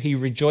 62, He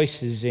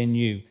rejoices in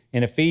you.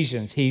 In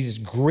Ephesians, He's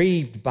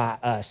grieved by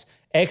us.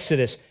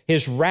 Exodus,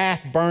 His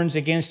wrath burns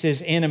against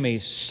His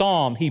enemies.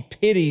 Psalm, He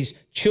pities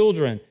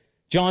children.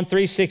 John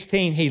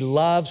 3:16, He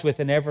loves with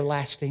an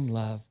everlasting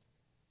love.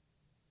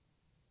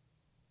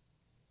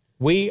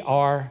 We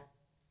are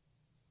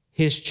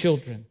His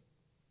children,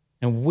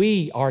 and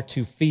we are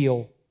to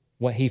feel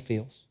what He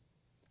feels,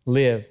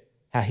 live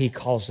how He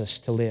calls us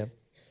to live.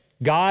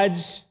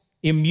 God's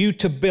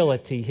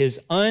immutability, His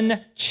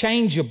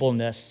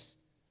unchangeableness,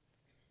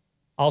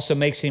 also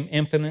makes Him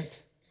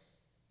infinite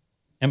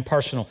and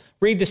personal.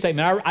 Read the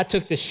statement. I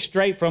took this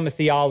straight from a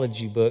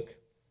theology book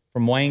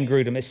from Wayne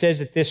Grudem. It says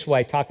it this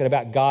way, talking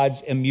about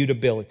God's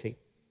immutability.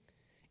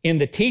 "In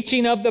the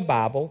teaching of the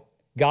Bible,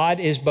 God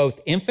is both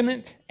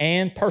infinite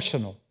and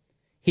personal.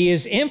 He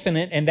is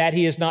infinite in that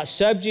He is not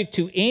subject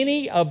to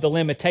any of the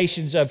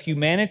limitations of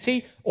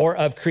humanity or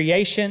of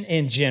creation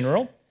in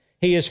general.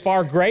 He is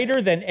far greater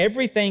than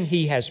everything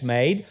He has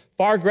made,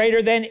 far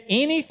greater than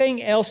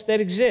anything else that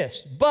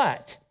exists.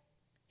 But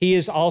He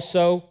is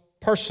also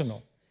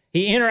personal.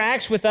 He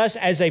interacts with us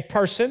as a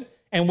person,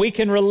 and we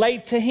can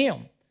relate to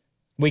Him.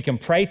 We can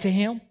pray to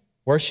Him,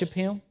 worship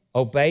Him,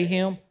 obey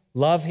Him,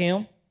 love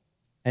Him,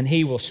 and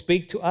He will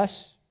speak to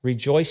us,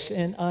 rejoice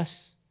in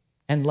us,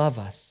 and love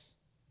us."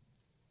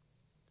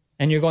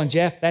 And you're going,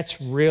 "Jeff,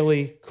 that's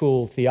really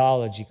cool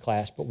theology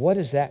class, but what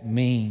does that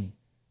mean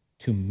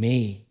to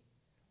me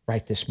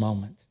right this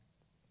moment?"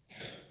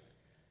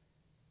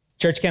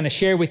 Church, can I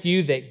share with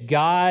you that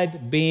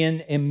God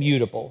being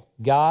immutable,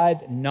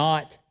 God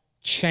not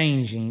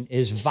changing,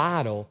 is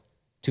vital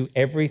to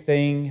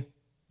everything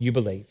you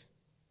believe.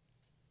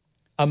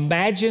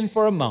 Imagine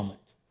for a moment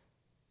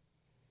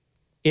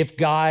if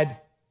God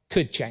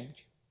could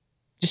change.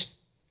 Just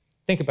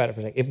think about it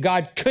for a second. If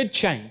God could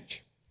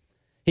change,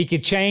 He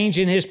could change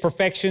in His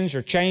perfections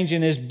or change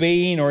in His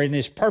being or in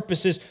His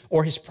purposes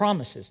or His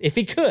promises. If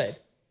He could,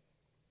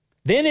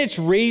 then it's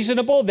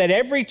reasonable that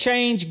every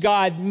change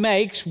God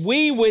makes,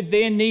 we would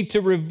then need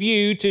to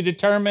review to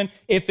determine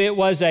if it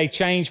was a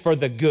change for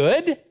the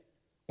good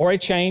or a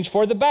change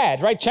for the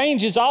bad, right?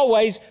 Change is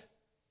always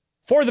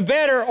for the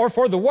better or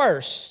for the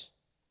worse.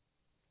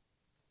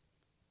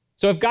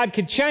 So if God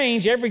could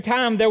change, every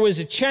time there was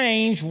a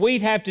change,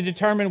 we'd have to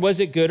determine, was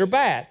it good or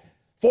bad?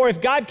 For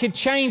if God could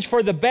change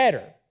for the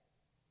better,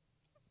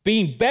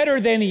 being better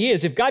than He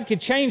is, if God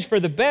could change for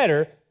the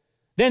better,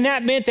 then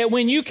that meant that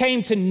when you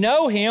came to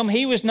know Him,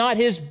 He was not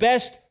His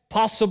best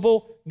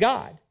possible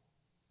God.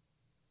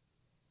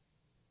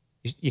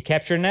 You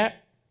capturing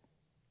that?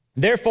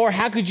 Therefore,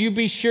 how could you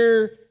be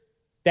sure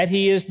that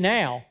He is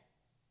now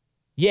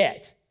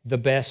yet the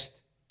best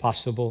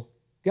possible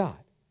God?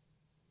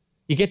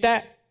 You get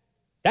that?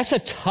 That's a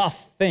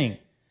tough thing.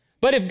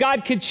 But if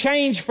God could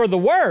change for the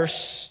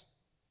worse,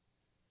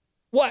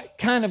 what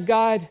kind of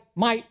God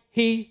might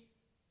He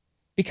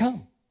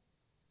become?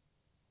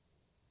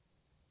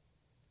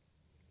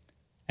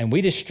 And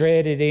we just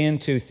treaded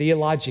into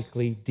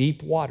theologically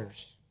deep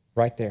waters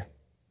right there.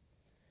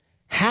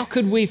 How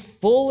could we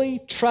fully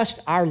trust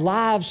our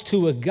lives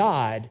to a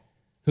God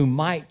who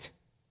might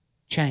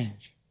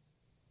change?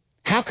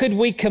 How could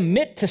we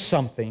commit to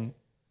something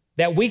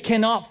that we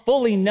cannot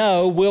fully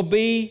know will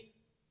be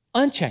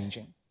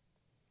unchanging?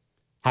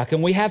 How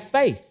can we have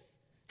faith?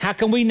 How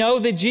can we know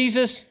that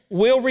Jesus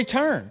will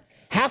return?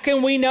 How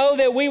can we know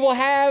that we will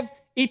have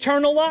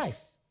eternal life?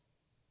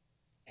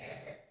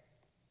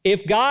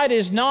 If God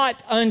is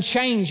not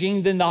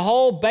unchanging, then the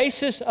whole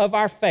basis of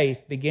our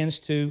faith begins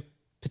to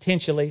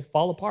potentially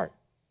fall apart.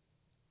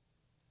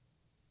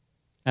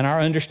 and our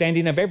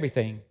understanding of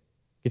everything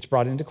gets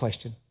brought into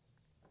question.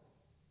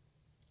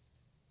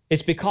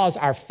 It's because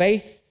our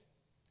faith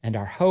and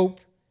our hope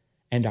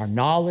and our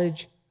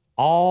knowledge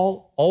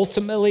all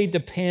ultimately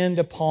depend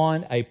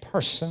upon a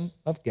person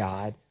of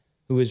God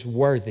who is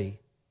worthy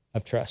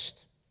of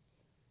trust.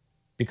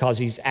 Because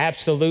he's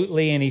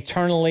absolutely and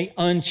eternally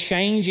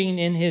unchanging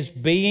in his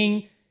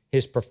being,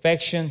 his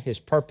perfection, his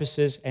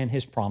purposes, and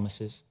his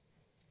promises.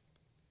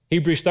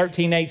 Hebrews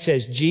 13:8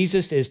 says,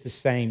 Jesus is the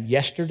same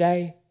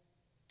yesterday,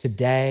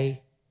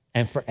 today,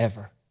 and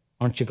forever.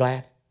 Aren't you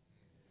glad?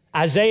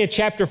 Isaiah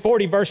chapter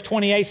 40, verse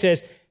 28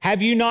 says,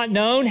 have you not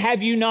known,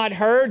 have you not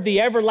heard,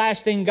 the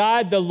everlasting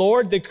God, the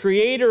Lord, the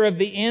creator of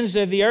the ends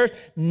of the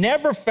earth,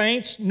 never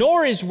faints,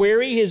 nor is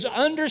weary. His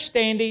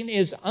understanding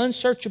is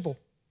unsearchable.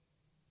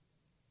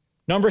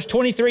 Numbers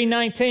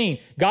 23:19,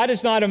 God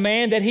is not a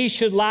man that he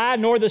should lie,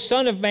 nor the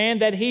son of man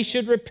that he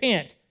should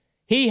repent.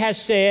 He has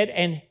said,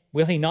 and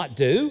will he not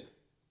do?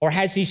 Or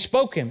has he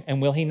spoken,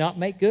 and will he not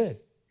make good?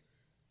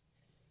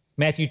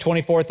 Matthew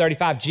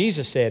 24:35,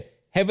 Jesus said,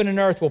 heaven and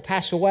earth will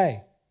pass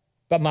away,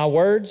 but my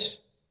words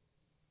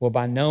will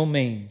by no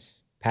means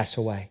pass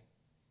away.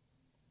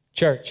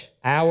 Church,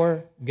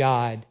 our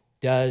God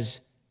does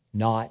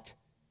not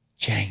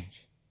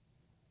change.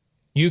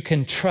 You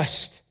can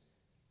trust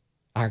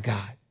our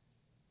God.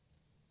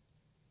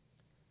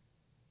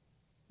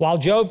 While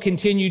Job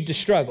continued to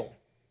struggle,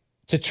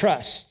 to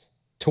trust,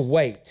 to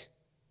wait,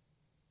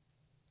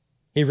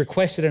 he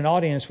requested an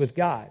audience with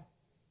God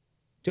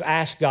to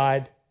ask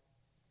God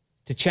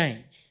to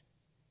change.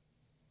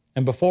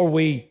 And before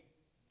we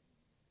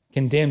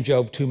condemn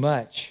Job too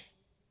much,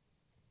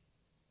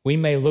 we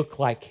may look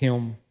like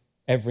him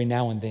every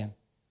now and then.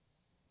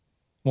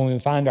 When we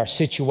find our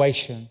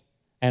situation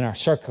and our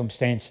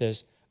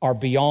circumstances are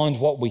beyond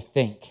what we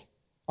think,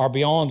 are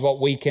beyond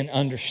what we can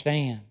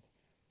understand,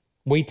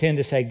 we tend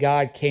to say,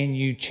 God, can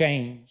you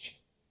change?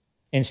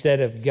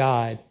 Instead of,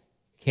 God,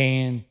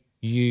 can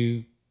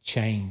you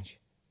change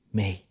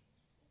me?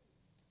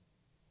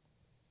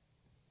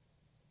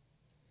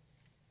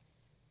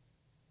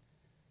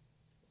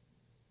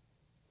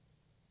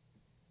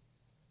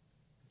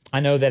 I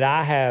know that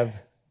I have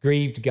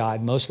grieved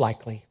God most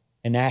likely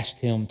and asked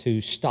him to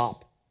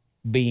stop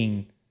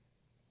being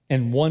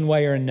in one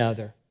way or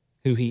another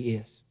who he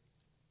is.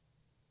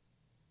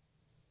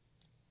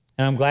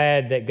 And I'm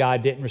glad that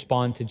God didn't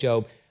respond to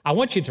Job. I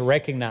want you to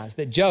recognize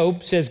that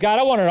Job says, God,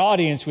 I want an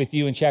audience with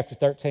you in chapter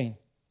 13.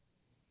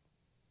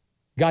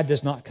 God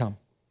does not come.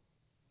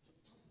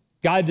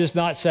 God does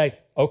not say,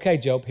 okay,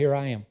 Job, here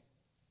I am.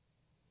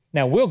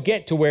 Now, we'll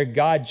get to where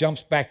God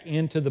jumps back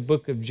into the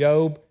book of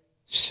Job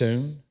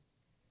soon.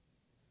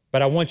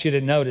 But I want you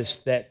to notice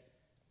that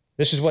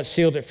this is what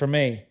sealed it for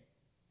me.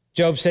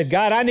 Job said,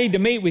 God, I need to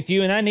meet with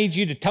you, and I need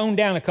you to tone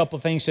down a couple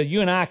of things so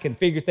you and I can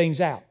figure things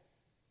out.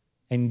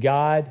 And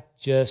God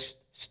just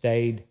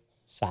stayed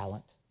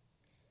silent.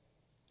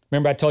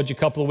 Remember I told you a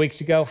couple of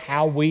weeks ago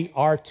how we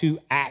are to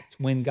act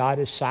when God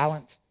is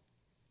silent?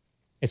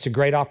 It's a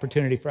great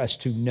opportunity for us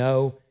to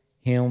know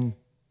him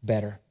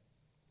better.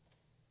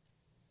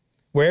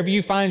 Wherever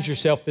you find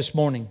yourself this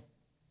morning,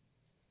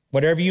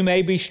 whatever you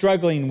may be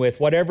struggling with,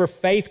 whatever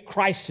faith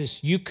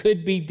crisis you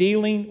could be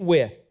dealing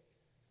with,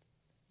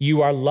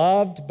 you are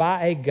loved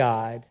by a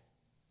God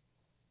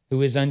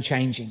who is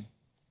unchanging.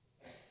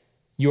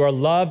 You are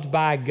loved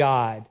by a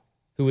God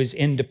who is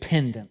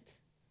independent.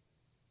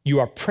 You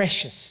are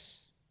precious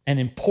and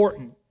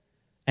important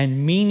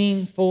and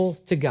meaningful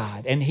to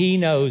God, and he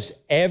knows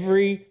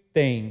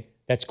everything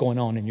that's going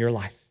on in your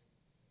life.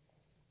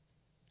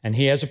 And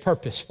he has a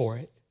purpose for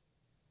it,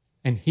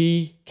 and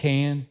he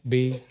can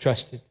be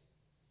trusted.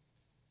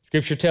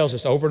 Scripture tells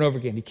us over and over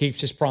again, he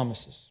keeps his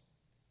promises.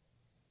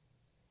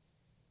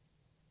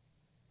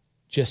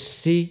 Just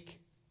seek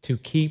to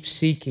keep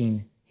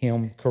seeking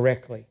him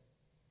correctly.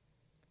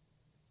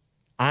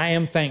 I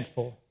am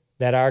thankful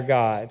that our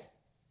God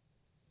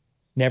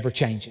never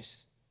changes,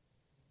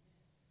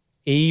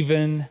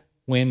 even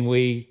when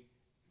we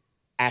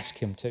ask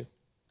him to.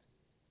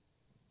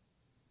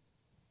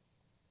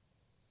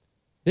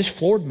 This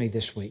floored me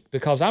this week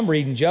because I'm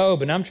reading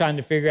Job and I'm trying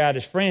to figure out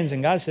his friends,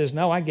 and God says,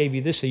 no, I gave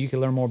you this so you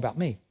can learn more about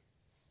me.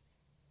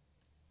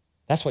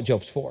 That's what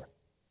Job's for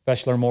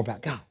us to learn more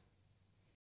about God.